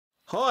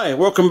Hi,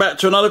 welcome back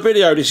to another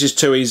video. This is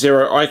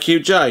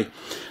 2E0IQJ.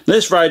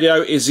 This radio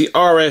is the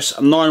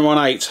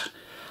RS918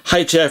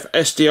 HF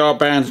SDR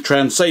band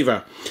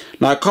transceiver.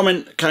 Now a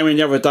comment came in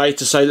the other day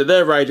to say that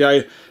their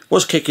radio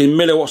was kicking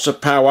milliwatts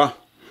of power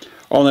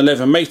on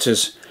 11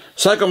 meters.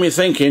 So that got me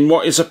thinking,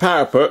 what is the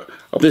power output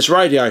of this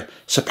radio?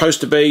 It's supposed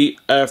to be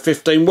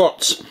 15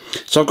 watts.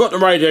 So I've got the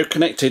radio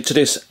connected to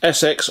this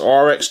SX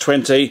or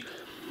RX20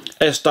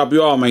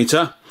 SWR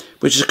meter,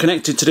 which is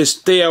connected to this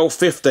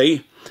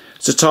DL50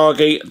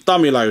 Satagi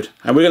dummy load,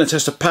 and we're going to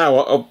test the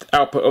power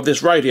output of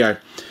this radio.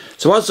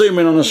 So I zoom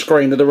in on the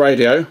screen of the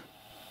radio,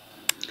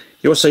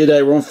 you'll see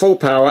there we're on full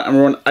power and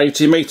we're on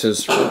 80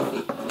 meters.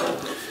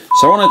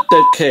 So on a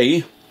dead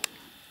key,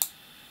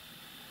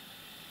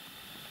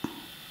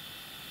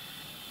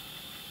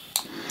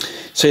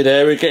 see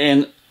there we're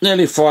getting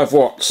nearly 5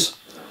 watts.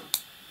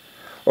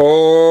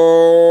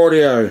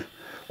 Audio,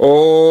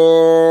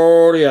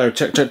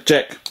 check, check,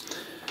 check.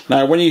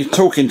 Now when you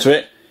talk into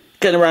it,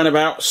 getting around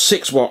about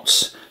 6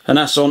 watts, and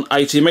that's on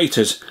 80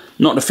 meters,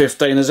 not the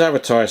 15 as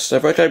advertised. So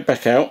if I go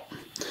back out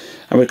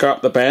and we go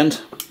up the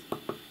band,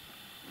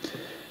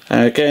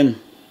 and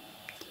again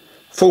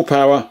full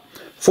power,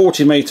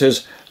 40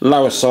 meters,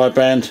 lower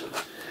sideband,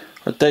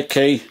 a dead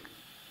key.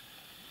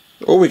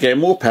 Oh, we're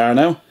getting more power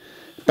now,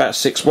 about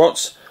 6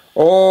 watts.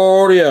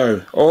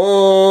 Audio,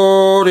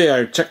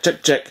 check,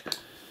 check, check.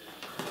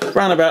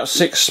 Around about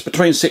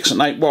between 6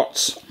 and 8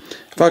 watts.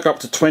 If I go up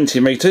to 20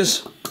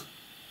 meters,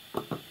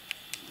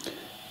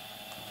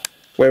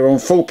 we're on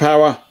full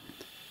power,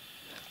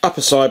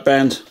 upper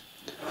sideband,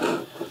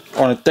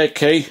 on a dead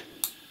key,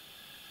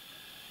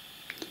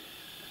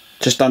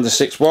 just under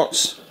 6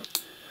 watts.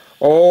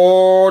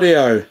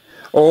 Audio,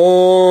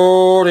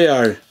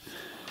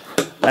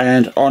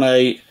 and on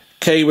a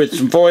key with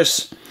some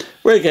voice,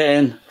 we're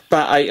getting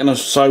about 8 and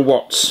so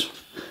watts.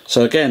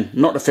 So again,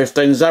 not the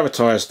 15 as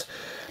advertised.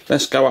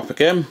 Let's go up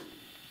again,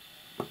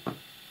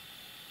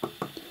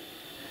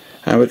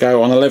 and we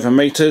go on 11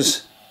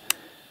 meters.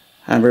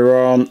 And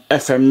we're on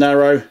FM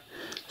narrow,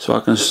 so I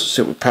can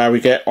see what power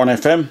we get on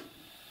FM.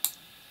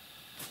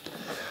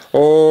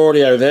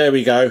 Audio, there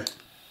we go.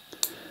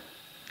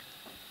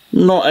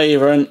 Not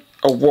even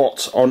a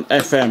watt on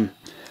FM.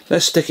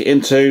 Let's stick it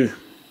into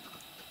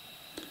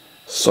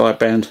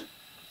sideband.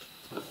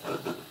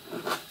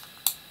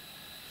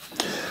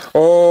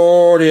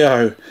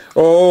 Audio,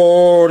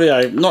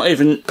 not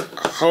even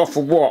half a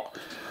watt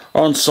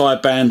on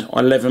sideband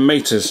on 11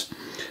 meters.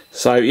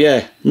 So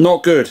yeah,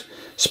 not good.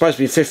 Supposed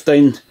to be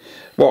 15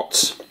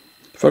 watts.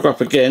 If I go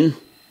up again,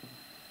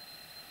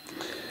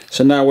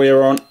 so now we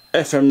are on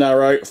FM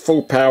narrow,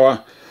 full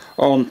power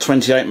on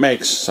 28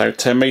 megs, so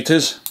 10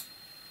 meters.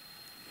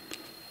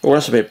 Oh,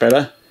 that's a bit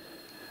better.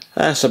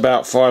 That's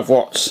about 5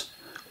 watts.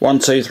 1,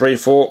 2, 3,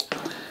 4.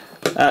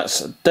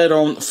 That's dead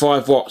on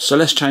 5 watts. So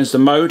let's change the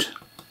mode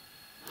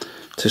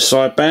to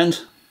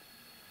sideband.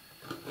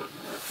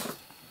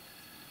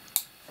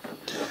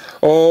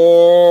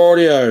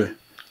 Audio.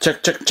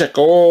 Check, check, check,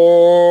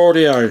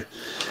 audio.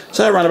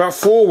 So around about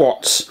 4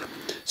 watts.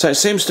 So it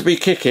seems to be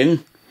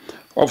kicking,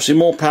 obviously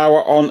more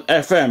power on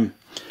FM.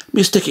 Let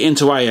me stick it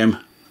into AM.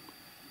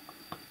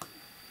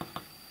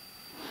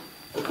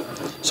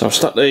 So I've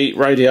stuck the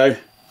radio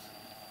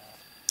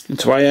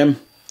into AM.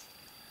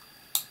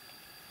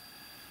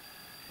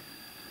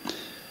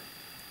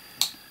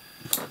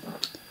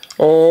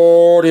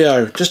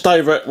 Audio, just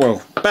over,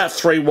 well, about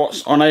 3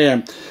 watts on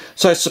AM.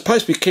 So it's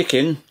supposed to be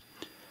kicking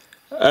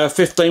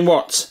 15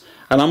 watts,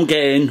 and I'm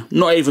getting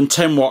not even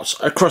 10 watts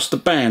across the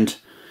band,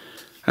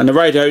 and the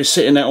radio is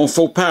sitting there on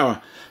full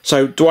power.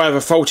 So do I have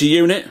a faulty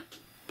unit,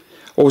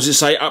 or does it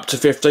say up to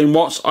 15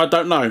 watts? I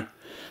don't know.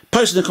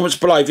 Post in the comments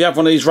below if you have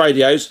one of these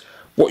radios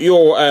what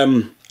your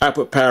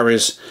output power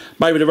is.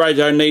 Maybe the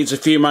radio needs a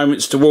few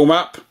moments to warm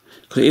up,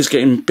 because it is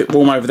getting a bit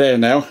warm over there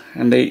now,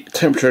 and the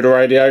temperature of the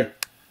radio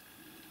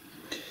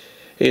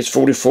is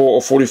 44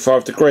 or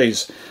 45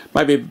 degrees.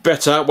 Maybe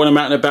better when I'm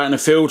out and about in the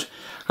field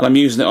and I'm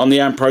using it on the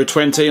Ampro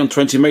 20 on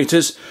 20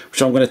 meters,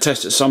 which I'm going to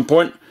test at some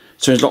point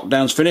as soon as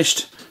lockdown's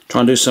finished.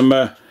 Try and do some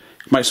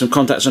make some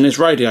contacts on this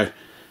radio.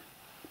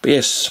 But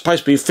yes, it's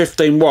supposed to be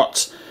 15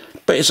 watts,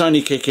 but it's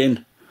only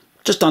kicking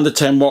just under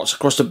 10 watts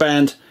across the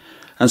band,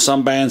 and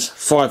some bands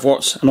 5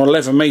 watts, and on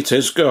 11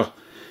 meters, God,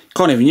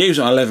 can't even use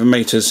it on 11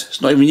 meters.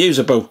 It's not even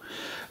usable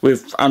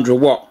with under a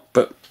watt.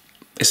 But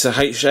it's a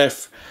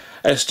HF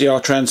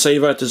SDR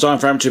transceiver designed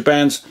for amateur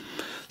bands,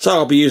 so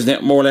I'll be using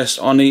it more or less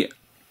on the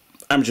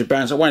amateur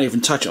bands. I won't even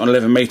touch it on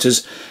 11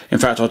 meters. In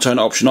fact, I'll turn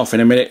the option off in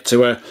a minute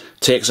to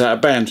TX out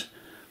of band.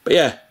 But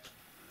yeah,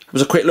 it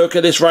was a quick look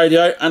at this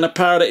radio and the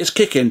power that it's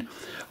kicking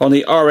on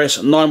the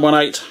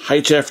RS918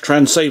 HF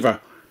transceiver.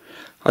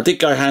 I did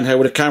go handheld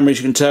with the camera, as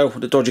you can tell, with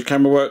the dodgy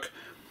camera work,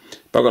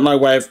 but I've got no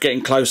way of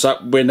getting close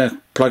up when I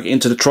plug it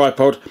into the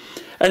tripod.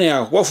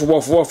 Anyhow,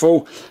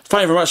 waffle.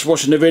 Thank you very much for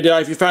watching the video.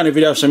 If you found the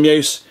video of some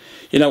use,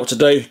 you know what to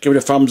do. Give it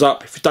a thumbs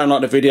up. If you don't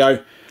like the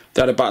video,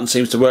 the other button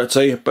seems to work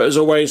too. But as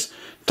always,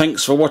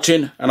 thanks for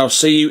watching, and I'll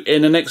see you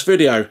in the next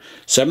video.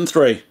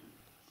 7-3.